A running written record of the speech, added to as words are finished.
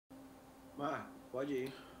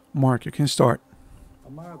Mark, you can start.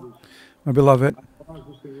 My beloved,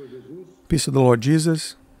 peace of the Lord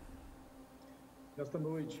Jesus.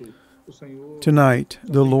 Tonight,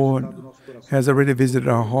 the Lord has already visited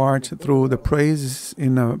our hearts through the praises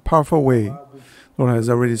in a powerful way. The Lord has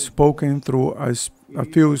already spoken through a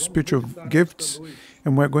few spiritual gifts,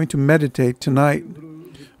 and we're going to meditate tonight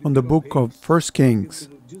on the book of 1 Kings,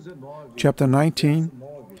 chapter 19,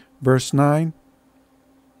 verse 9.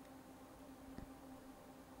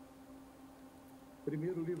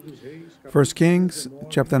 1 Kings,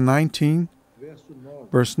 chapter 19,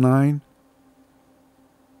 verse 9.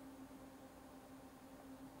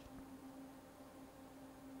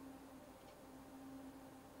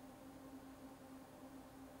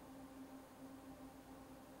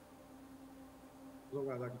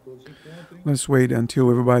 Let's wait until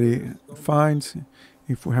everybody finds.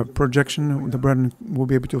 If we have projection, the brethren will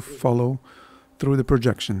be able to follow through the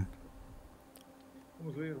projection.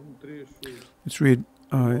 Let's read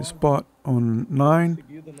a spot on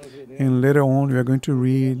 9, and later on we are going to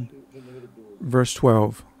read verse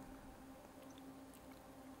 12.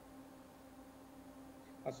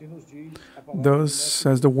 Thus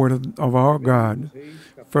says the word of our God,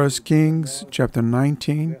 1 Kings chapter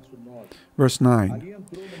 19, verse 9.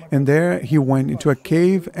 And there he went into a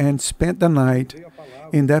cave and spent the night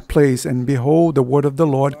in that place, and behold, the word of the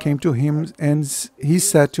Lord came to him, and he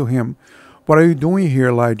said to him, "What are you doing here,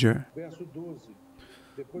 Elijah?"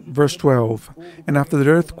 Verse 12. And after the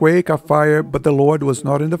earthquake, a fire, but the Lord was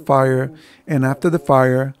not in the fire, and after the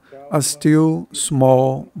fire, a still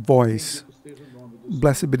small voice.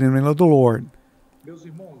 Blessed be the name of the Lord.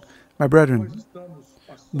 My brethren,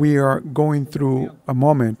 we are going through a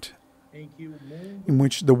moment in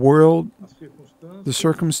which the world, the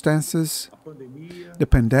circumstances, the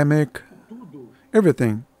pandemic,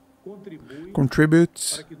 everything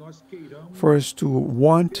contributes for us to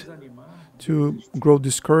want to grow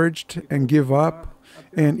discouraged and give up,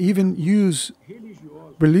 and even use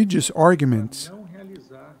religious arguments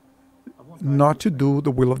not to do the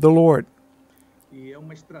will of the Lord.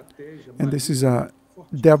 And this is a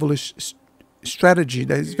devilish strategy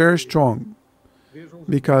that is very strong.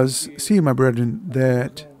 Because, see, my brethren,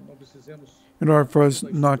 that in order for us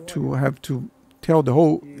not to have to tell the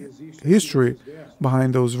whole history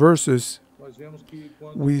behind those verses,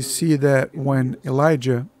 we see that when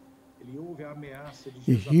Elijah,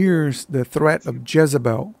 he hears the threat of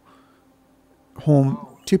Jezebel, whom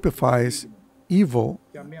typifies evil,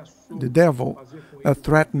 the devil,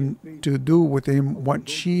 threatened to do with him what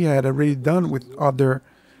she had already done with other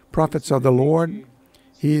prophets of the Lord.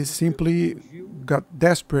 He simply got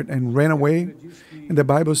desperate and ran away. And the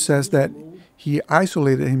Bible says that he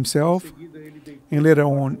isolated himself, and later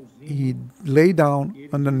on he lay down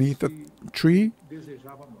underneath a tree,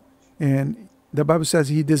 and the Bible says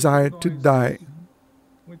he desired to die.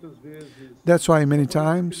 That's why many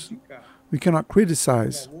times we cannot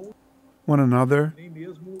criticize one another.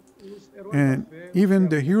 And even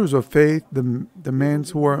the heroes of faith, the men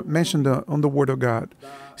who are mentioned on the Word of God.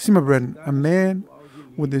 See, my brethren, a man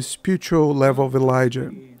with the spiritual level of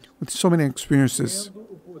Elijah, with so many experiences,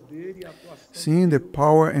 seeing the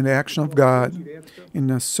power and the action of God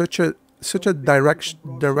in such a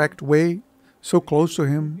direct way, so close to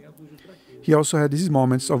him, he also had these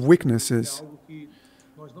moments of weaknesses.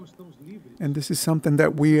 And this is something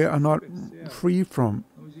that we are not free from.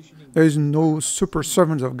 There is no super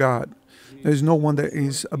servant of God. There is no one that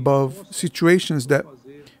is above situations that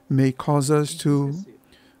may cause us to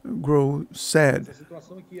grow sad.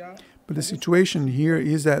 But the situation here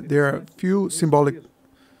is that there are few symbolic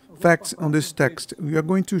facts on this text. We are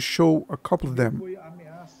going to show a couple of them.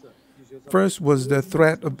 First was the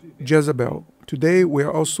threat of Jezebel. Today we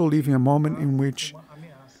are also living a moment in which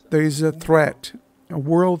there is a threat, a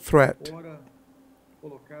world threat,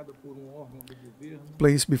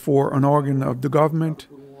 placed before an organ of the government,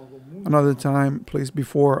 another time placed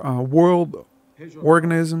before a world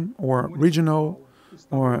organism or regional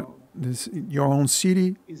or your own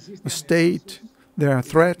city, a state. There are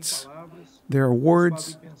threats, there are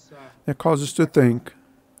words that cause us to think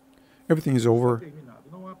everything is over,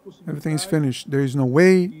 everything is finished. There is no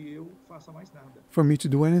way for me to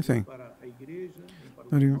do anything,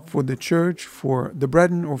 not even for the church, for the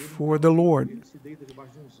brethren, or for the Lord.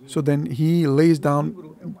 So then he lays down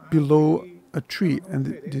below a tree,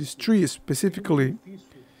 and this tree specifically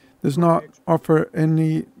does not offer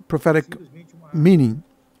any prophetic meaning.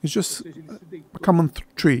 It's just a common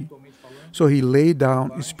tree. So he lay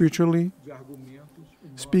down spiritually,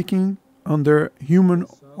 speaking under human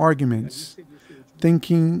arguments,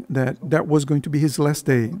 thinking that that was going to be his last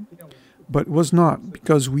day. But it was not,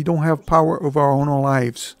 because we don't have power over our own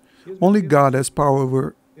lives. Only God has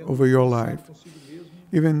power over your life.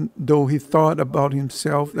 Even though he thought about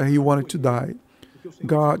himself that he wanted to die,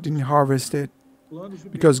 God didn't harvest it,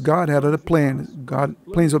 because God had other plans.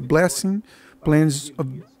 Plans of blessing, plans of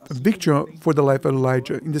victory for the life of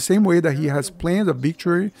Elijah. In the same way that he has plans of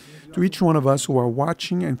victory to each one of us who are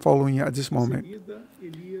watching and following at this moment.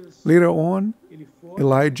 Later on,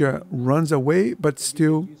 Elijah runs away, but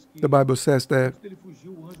still the Bible says that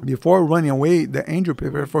before running away, the angel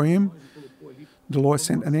prepared for him. The Lord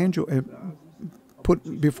sent an angel and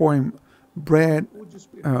put before him bread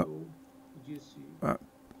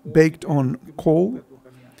baked on coal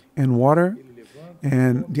and water.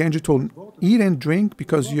 And the angel told him, eat and drink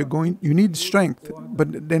because you need strength.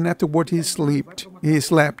 But then afterward he slept.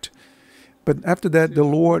 But after that, the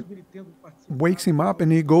Lord wakes him up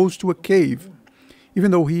and he goes to a cave.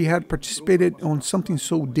 Even though he had participated on something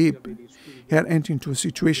so deep, he had entered into a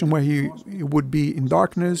situation where he would be in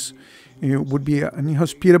darkness, it would be an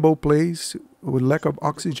inhospitable place with lack of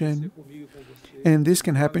oxygen. And this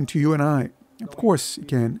can happen to you and I. Of course it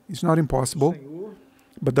can. It's not impossible.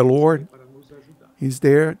 But the Lord is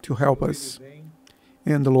there to help us.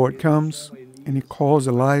 And the Lord comes and he calls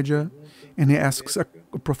Elijah and he asks a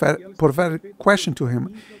prophetic question to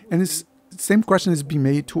him. And the same question is being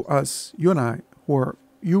made to us, you and I,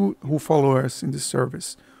 you who follow us in this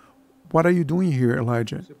service. What are you doing here,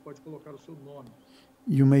 Elijah?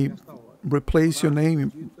 You may replace your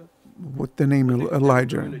name with the name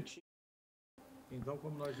Elijah.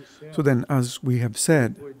 So then, as we have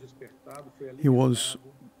said, he was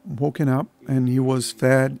woken up and he was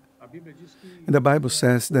fed. And the Bible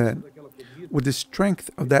says that with the strength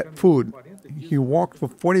of that food, he walked for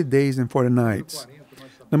 40 days and 40 nights.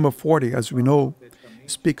 Number 40, as we know,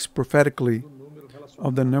 speaks prophetically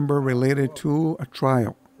of the number related to a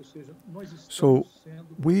trial. So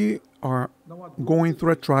we are going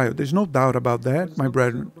through a trial. There's no doubt about that, my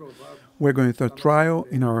brethren. We're going through a trial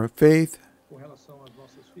in our faith,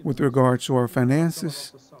 with regards to our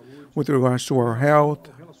finances, with regards to our health,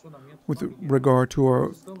 with regard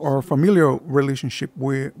to our familial relationship.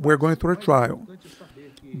 We're going through a trial.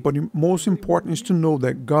 But most important is to know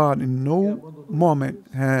that God in no moment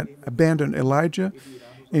had abandoned Elijah.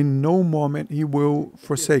 In no moment he will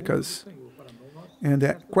forsake us. And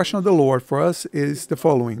the question of the Lord for us is the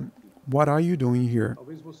following. What are you doing here?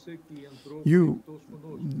 You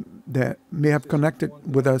that may have connected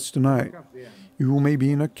with us tonight, you may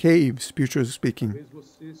be in a cave, spiritually speaking.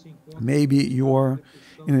 Maybe you are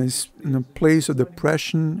in a place of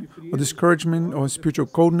depression or discouragement or spiritual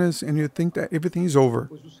coldness, and you think that everything is over.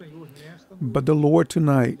 But the Lord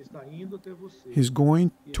tonight, he's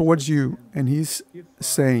going towards you and he's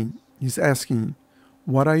asking,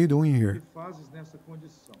 what are you doing here?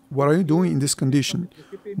 What are you doing in this condition?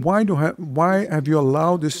 Why have you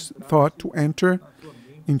allowed this thought to enter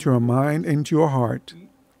into your mind, into your heart?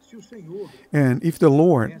 And if the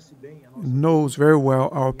Lord knows very well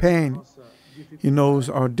our pain, he knows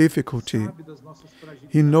our difficulty,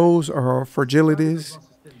 he knows our fragilities,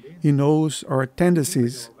 he knows our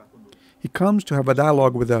tendencies, he comes to have a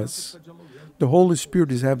dialogue with us. The Holy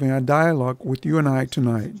Spirit is having a dialogue with you and I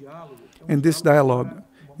tonight. And this dialogue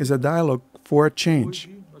is a dialogue for a change.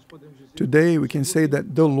 Today we can say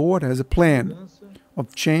that the Lord has a plan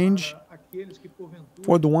of change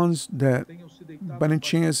for the ones that by any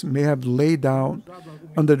chance may have laid down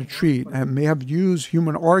under the tree and may have used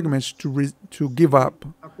human arguments to give up.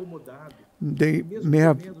 They may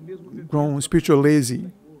have grown spiritually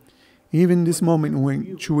lazy. Even this moment in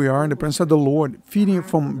which we are in the presence of the Lord, feeding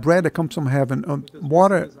from bread that comes from heaven,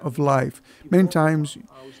 water of life, many times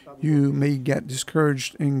you may get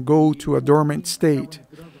discouraged and go to a dormant state.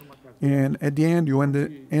 And at the end, you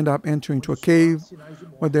end up entering into a cave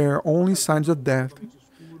where there are only signs of death.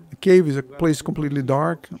 A cave is a place completely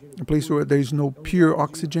dark, a place where there is no pure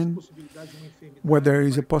oxygen, where there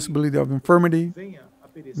is a possibility of infirmity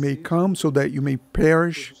may come so that you may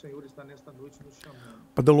perish.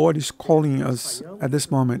 But the Lord is calling us at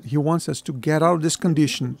this moment. He wants us to get out of this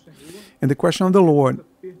condition. And the question of the Lord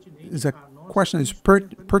is a question that is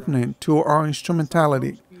pertinent to our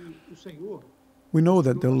instrumentality. We know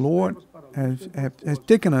that the Lord has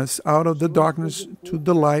taken us out of the darkness to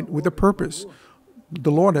the light with a purpose.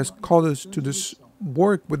 The Lord has called us to this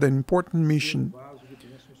work with an important mission,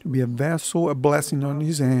 to be a vessel, a blessing on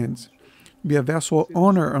His hands, to be a vessel of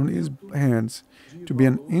honor on His hands, to be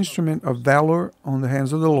an instrument of valor on the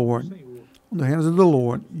hands of the Lord. On the hands of the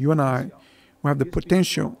Lord, you and I, we have the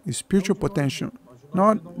potential, the spiritual potential,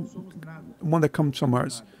 not one that comes from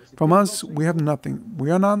us. From us, we have nothing.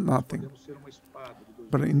 We are not nothing.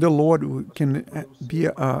 But in the Lord, we can be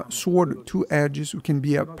a sword, two edges. We can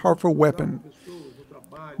be a powerful weapon,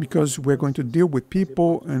 because we're going to deal with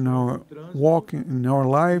people in our walk, in our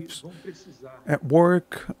lives, at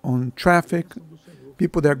work, on traffic.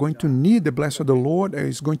 People that are going to need the blessing of the Lord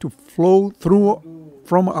is going to flow through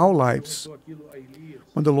from our lives.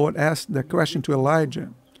 When the Lord asked the question to Elijah,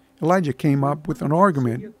 Elijah came up with an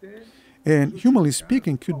argument, and humanly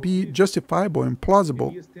speaking, could be justifiable and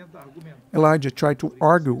plausible. Elijah tried to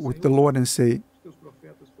argue with the Lord and say,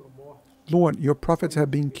 Lord, your prophets have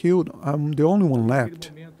been killed. I'm the only one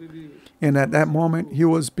left. And at that moment, he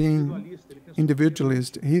was being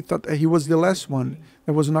individualist. He thought that he was the last one.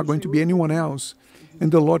 There was not going to be anyone else.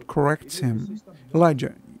 And the Lord corrects him.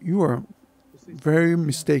 Elijah, you are very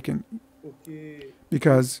mistaken,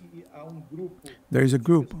 because there is a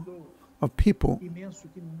group of people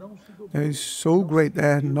that is so great that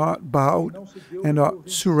have not bowed and not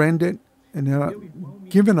surrendered and not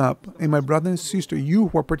given up. And my brother and sister, you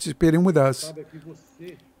who are participating with us,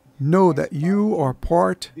 know that you are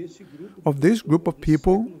part of this group of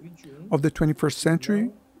people of the 21st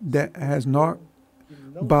century that has not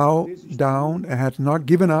bowed down, has not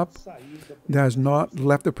given up, that has not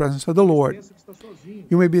left the presence of the Lord.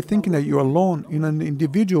 You may be thinking that you're alone in an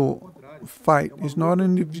individual fight. It's not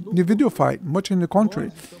an individual fight, much in the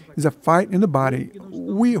contrary. It's a fight in the body.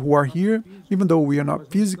 We who are here, even though we are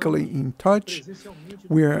not physically in touch,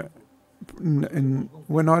 we're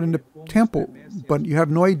not in the temple, but you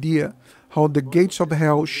have no idea how the gates of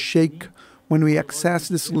hell shake when we access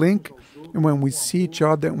this link, and when we see each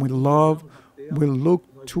other and we love, we look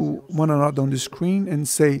to one another on the screen and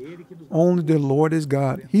say, only the Lord is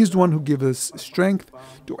God. He's the one who gives us strength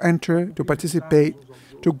to enter, to participate,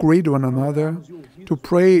 to greet one another, to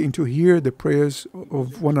pray and to hear the prayers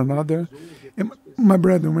of one another. And my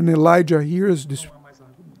brethren, when Elijah hears this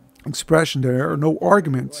expression, there are no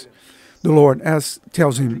arguments. The Lord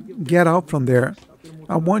tells him, get out from there.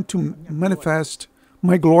 I want to manifest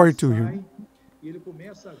my glory to you.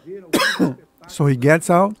 So he gets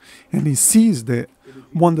out and he sees the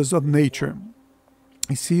wonders of nature.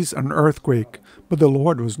 He sees an earthquake, but the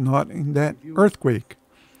Lord was not in that earthquake.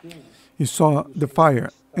 He saw the fire,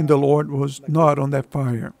 and the Lord was not on that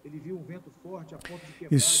fire.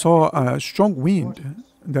 He saw a strong wind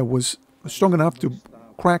that was strong enough to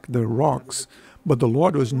crack the rocks, but the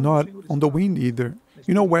Lord was not on the wind either.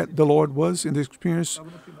 You know where the Lord was in the experience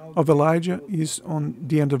of Elijah? Is on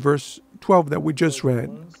the end of verse 12 that we just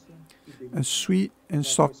read. A sweet and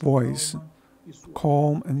soft voice,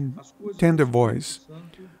 calm and tender voice.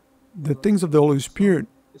 The things of the Holy Spirit,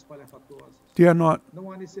 they are not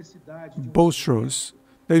boisterous.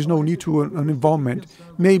 There is no need to an involvement.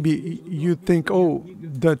 Maybe you think, oh,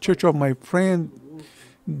 the church of my friend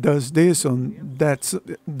does this and that's,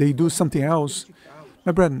 they do something else.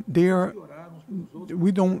 My brethren,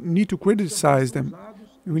 we don't need to criticize them.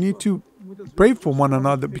 We need to pray for one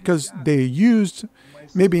another, because they used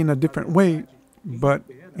maybe in a different way, but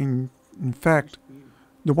in fact,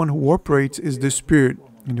 the one who operates is the Spirit,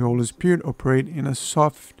 and the Holy Spirit operates in a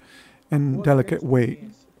soft and delicate way.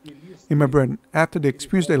 And my brethren, after the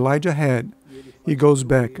experience that Elijah had, he goes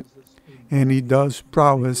back and he does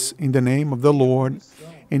prowess in the name of the Lord,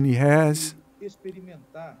 and he has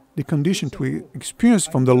the condition to experience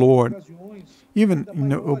from the Lord, even in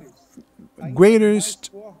the greatest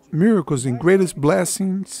miracles and greatest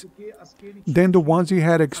blessings than the ones he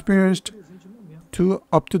had experienced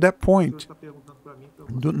up to that point.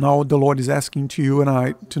 Now the Lord is asking to you and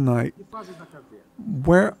I tonight,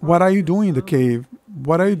 what are you doing in the cave?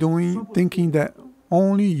 What are you doing thinking that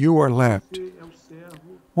only you are left?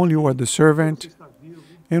 Only you are the servant?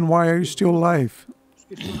 And why are you still alive?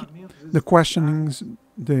 The questionings,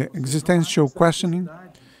 the existential questioning,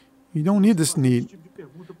 you don't need this need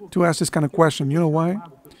to ask this kind of question. You know why?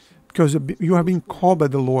 Because you have been called by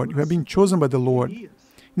the Lord. You have been chosen by the Lord. In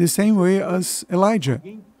the same way as Elijah.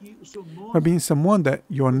 You have been someone that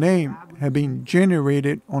your name has been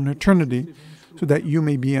generated on eternity, so that you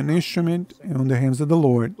may be an instrument on the hands of the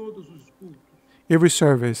Lord. In every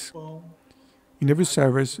service,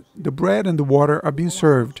 the bread and the water are being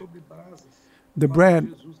served. The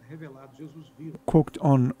bread cooked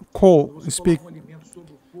on coal speak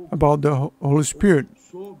about the Holy Spirit.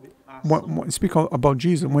 Speak about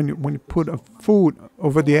Jesus. When you put a food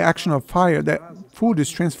over the action of fire, that food is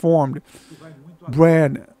transformed.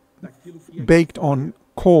 Bread baked on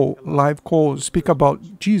coal, live coal, speak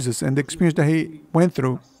about Jesus and the experience that he went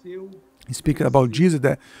through. He speaks about Jesus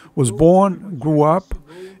that was born, grew up,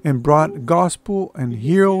 and brought gospel and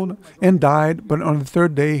healed and died, but on the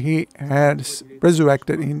third day he has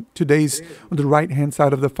resurrected in 2 days on the right hand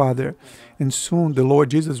side of the Father. And soon the Lord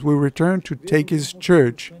Jesus will return to take his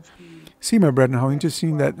church. See, my brethren, how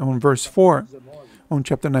interesting that on verse 4, on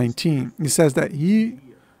chapter 19, it says that he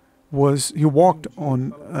walked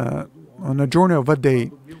on a journey of a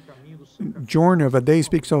day. Journey of a day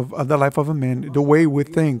speaks of the life of a man, the way we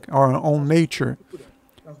think, our own nature,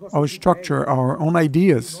 our structure, our own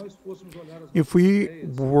ideas. If we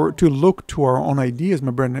were to look to our own ideas,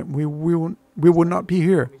 my brethren, we would not be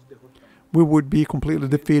here. We would be completely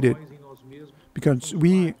defeated because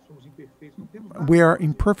we are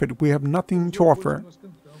imperfect. We have nothing to offer.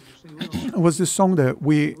 It was the song that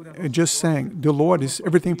we just sang. The Lord is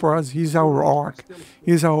everything for us. He's our ark.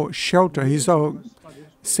 He's our shelter. He's our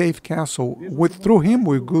safe castle. Through him,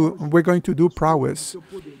 we're going to do prowess.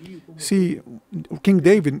 See, King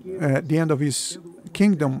David, at the end of his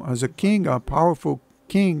kingdom, as a king, a powerful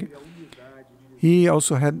king, he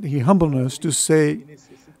humbled us to say,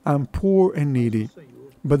 I'm poor and needy,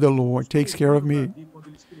 but the Lord takes care of me.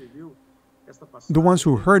 The ones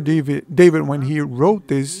who heard David when he wrote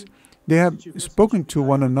this, they have spoken to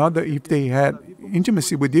one another. If they had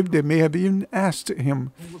intimacy with David, they may have even asked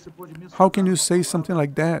him, how can you say something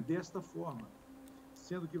like that?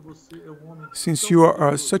 Since you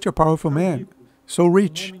are such a powerful man, so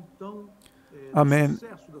rich, a man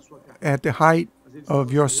at the height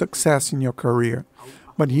of your success in your career.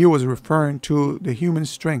 But he was referring to the human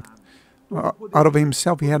strength. Out of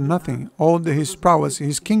himself, he had nothing. All his prowess,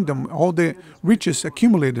 his kingdom, all the riches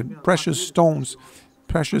accumulated, precious stones,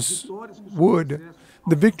 precious wood,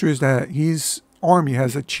 the victories that his army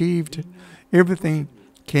has achieved, everything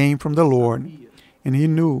came from the Lord. And he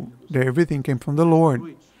knew that everything came from the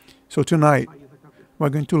Lord. So tonight, we're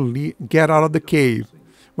going to get out of the cave.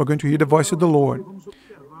 We're going to hear the voice of the Lord.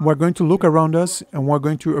 We're going to look around us and we're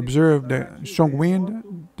going to observe the strong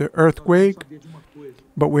wind, the earthquake.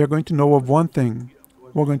 But we are going to know of one thing.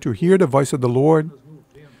 We're going to hear the voice of the Lord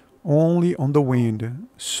only on the wind,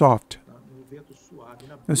 soft.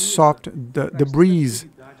 Soft, the breeze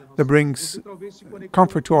that brings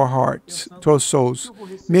comfort to our hearts, to our souls.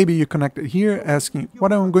 Maybe you connected here asking,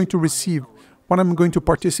 what am I going to receive? What am I going to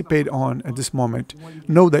participate on at this moment?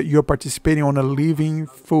 Know that you're participating on a living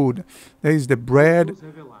food. That is the bread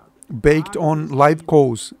baked on live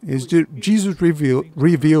coals. It's Jesus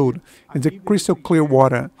revealed. It's the crystal clear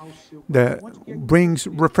water that brings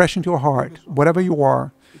refreshing to your heart. Whatever you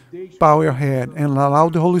are, bow your head and allow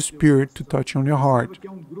the Holy Spirit to touch on your heart.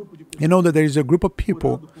 You know that there is a group of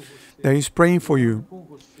people that is praying for you,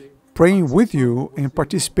 praying with you and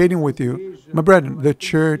participating with you. My brethren, the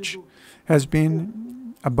church has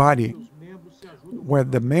been a body where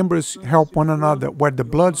the members help one another, where the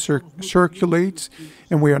blood circulates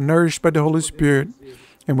and we are nourished by the Holy Spirit,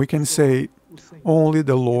 and we can say, only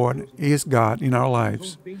the Lord is God in our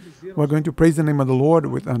lives. We're going to praise the name of the Lord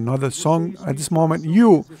with another song at this moment.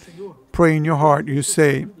 You pray in your heart. You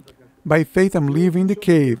say, by faith I'm leaving the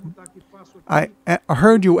cave. I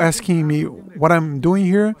heard you asking me what I'm doing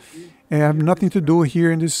here, and I have nothing to do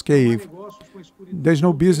here in this cave. There's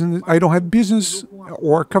no business. I don't have business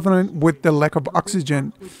or covenant with the lack of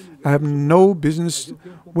oxygen. I have no business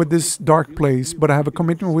with this dark place, but I have a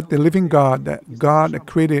commitment with the living God, that God that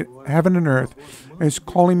created heaven and earth, and is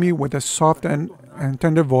calling me with a soft and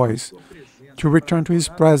tender voice to return to his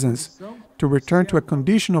presence, to return to a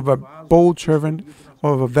condition of a bold servant,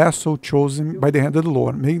 of a vessel chosen by the hand of the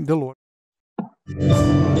Lord. May the Lord.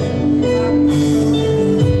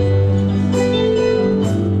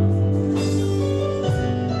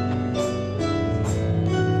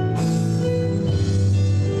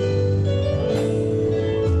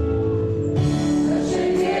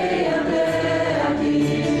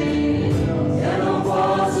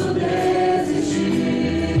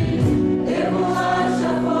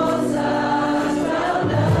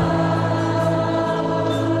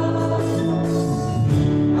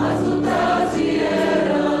 As lutas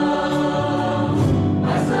vieram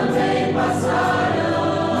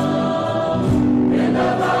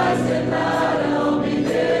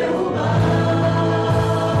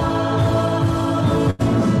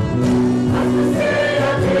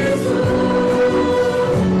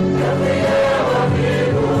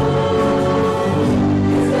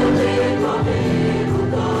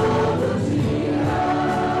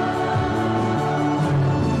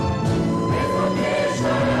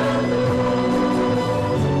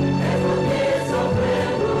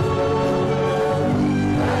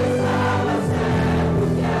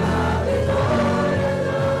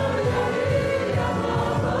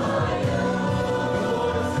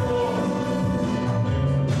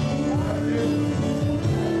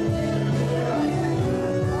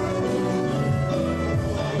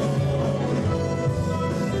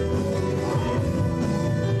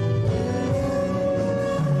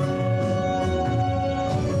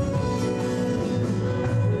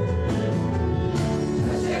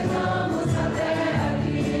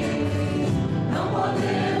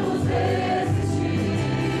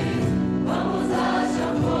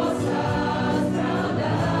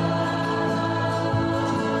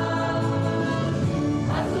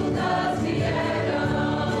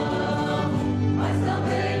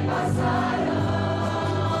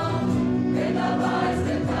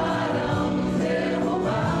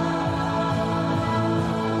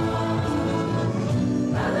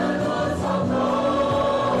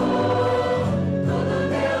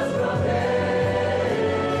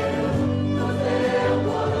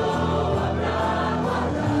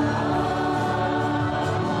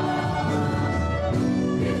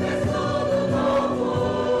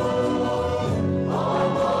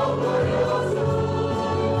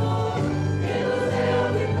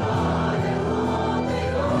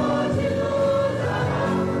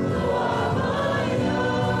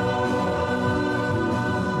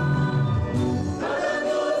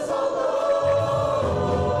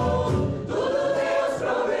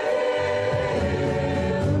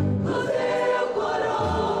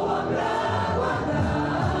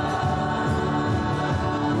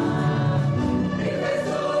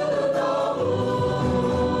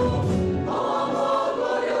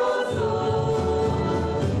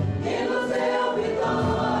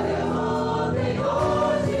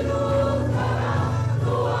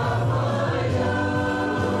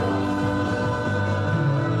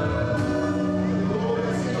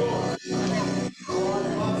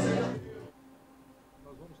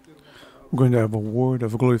going to have a word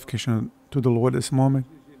of glorification to the Lord this moment,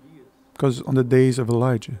 because on the days of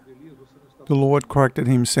Elijah, the Lord corrected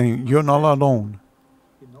him, saying, "You're not alone."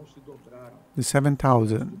 The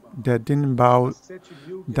 7,000 that didn't bow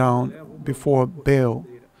down before Baal,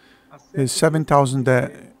 the 7,000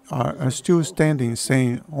 that are still standing,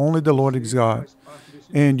 saying, "Only the Lord is God."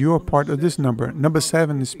 And you are part of this number. Number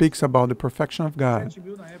 7 speaks about the perfection of God.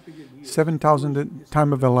 7,000 at the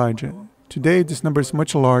time of Elijah. Today, this number is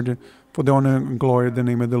much larger for the honor and glory of the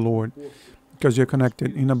name of the Lord, because you're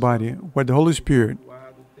connected in a body where the Holy Spirit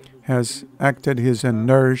has acted, has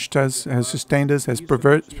nourished us, has sustained us, has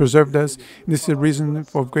preserved us. This is a reason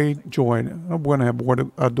for great joy. I'm going to have a word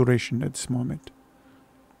of adoration at this moment.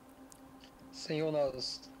 Senhor,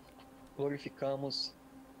 nós glorificamos,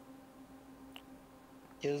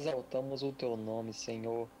 exaltamos o Teu nome,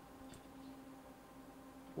 Senhor,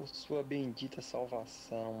 por Sua bendita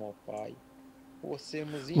salvação, ó Pai.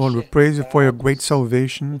 Lord, we praise you for your great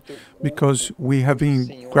salvation, because we have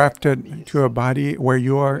been grafted to your body where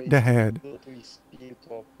you are the head.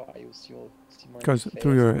 Because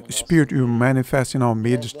through your Spirit you manifest in our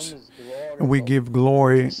midst, and we give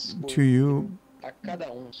glory to you,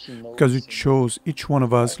 because you chose each one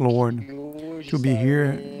of us, Lord, to be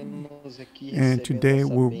here. And today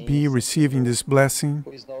we'll be receiving this blessing,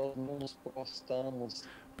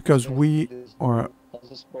 because we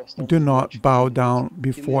do not bow down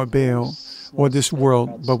before Baal or this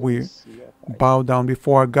world, but we bow down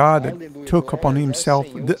before God that took upon himself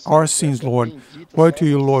our sins, Lord. Glory to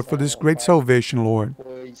you, Lord, for this great salvation, Lord.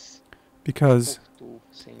 Because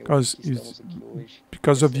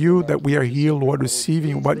of you that we are here, Lord,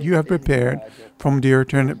 receiving what you have prepared from the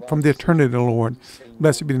eternity, Lord.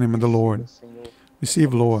 Blessed be the name of the Lord.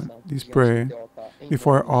 Receive, Lord, this prayer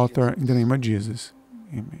before our altar in the name of Jesus.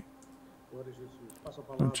 Amen.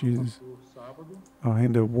 Lord Jesus, I'll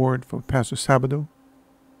hand the word for Pastor Sábado.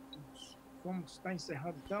 I'm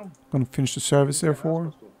going to finish the service,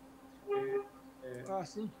 therefore.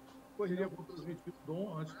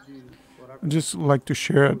 I'd just like to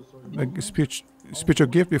share a spiritual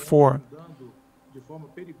gift before.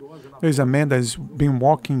 There's a man that has been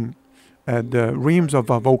walking at the rims of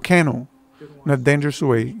a volcano in a dangerous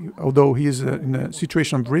way. Although he is in a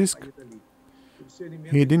situation of risk,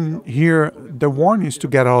 he didn't hear the warnings to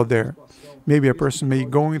get out there. Maybe a person may be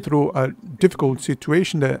going through a difficult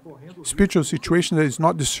situation, spiritual situation that is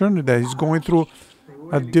not discerned, that he's going through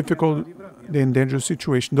a difficult and dangerous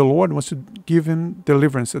situation. The Lord wants to give him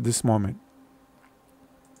deliverance at this moment.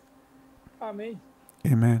 Amen.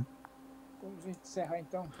 Amen.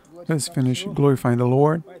 Let's finish glorifying the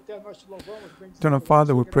Lord. Eternal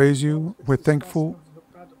Father, we praise you. We're thankful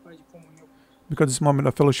because this moment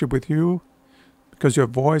of fellowship with you, because your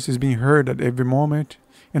voice is being heard at every moment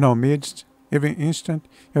in our midst, every instant.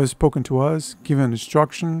 You have spoken to us, given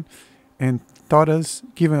instruction, and taught us,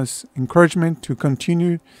 given us encouragement to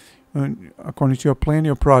continue according to your plan,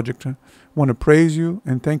 your project. I want to praise you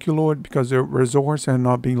and thank you, Lord, because the resources have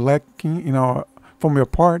not been lacking from your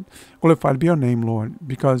part. Glorified be your name, Lord,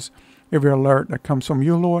 because every alert that comes from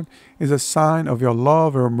you, Lord, is a sign of your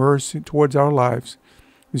love or mercy towards our lives.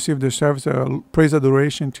 Receive the service, praise,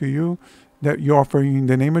 adoration to you that you offer in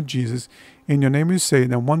the name of Jesus. In your name we say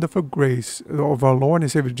the wonderful grace of our Lord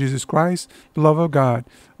and Savior Jesus Christ, the love of God,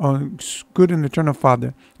 good and eternal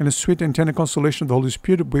Father, and the sweet and tender consolation of the Holy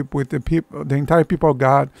Spirit with the entire people of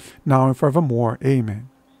God, now and forevermore. Amen.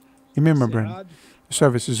 Amen, my brethren. The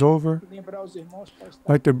service is over. I'd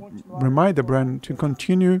like to remind the brethren to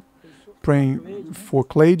continue praying for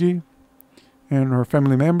Clady and her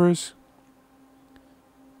family members,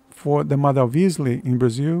 for the mother of Isley in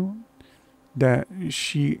Brazil, that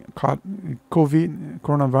she caught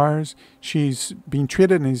coronavirus. She's being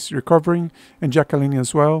treated and is recovering. And Jacqueline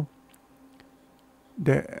as well,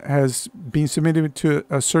 that has been submitted to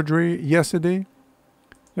a surgery yesterday.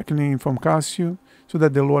 Jacqueline from Cássio, so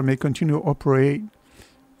that the Lord may continue to operate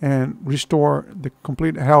and restore the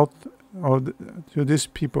complete health to these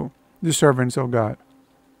people, the servants of God.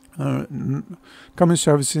 Coming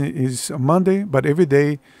service is Monday, but every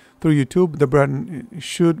day through YouTube, the brethren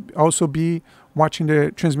should also be watching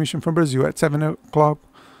the transmission from Brazil at 7 o'clock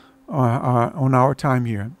on our time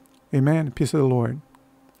here. Amen. Peace of the Lord.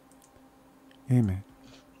 Amen.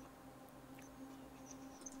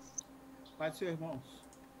 Peace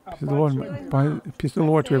of the Lord. Peace of the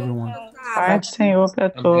Lord to everyone. Pai do Senhor para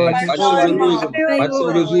todos. Pai do Senhor Jesus.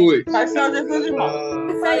 Pai do Senhor Jesus, irmão.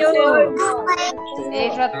 Senhor.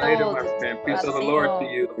 Beijo a todos. Peace of the Lord to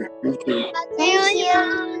you. Senhor, igreja.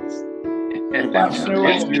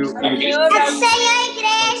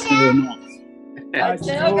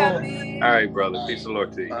 All right, brother. Peace of the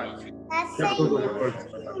Lord to you.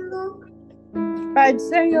 Pai do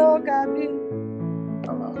Senhor, Gabi.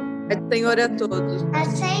 Pai do Senhor a todos. Pai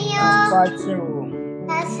do Senhor. Pai do Senhor.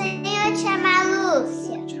 Pai do Senhor, tia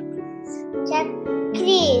Malúcia. Tia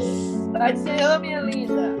Cris. Pai do Senhor, minha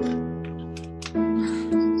linda.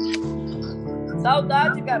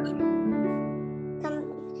 Saudade, Gabi.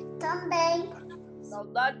 Também.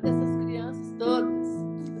 Saudade dessas crianças todas.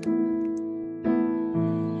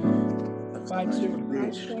 Pai do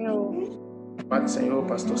Senhor. Pai do Senhor,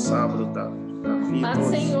 pastor Sábado, Davi. Pai do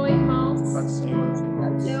Senhor, irmãos. Pai do Senhor.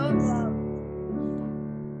 Pai do Senhor,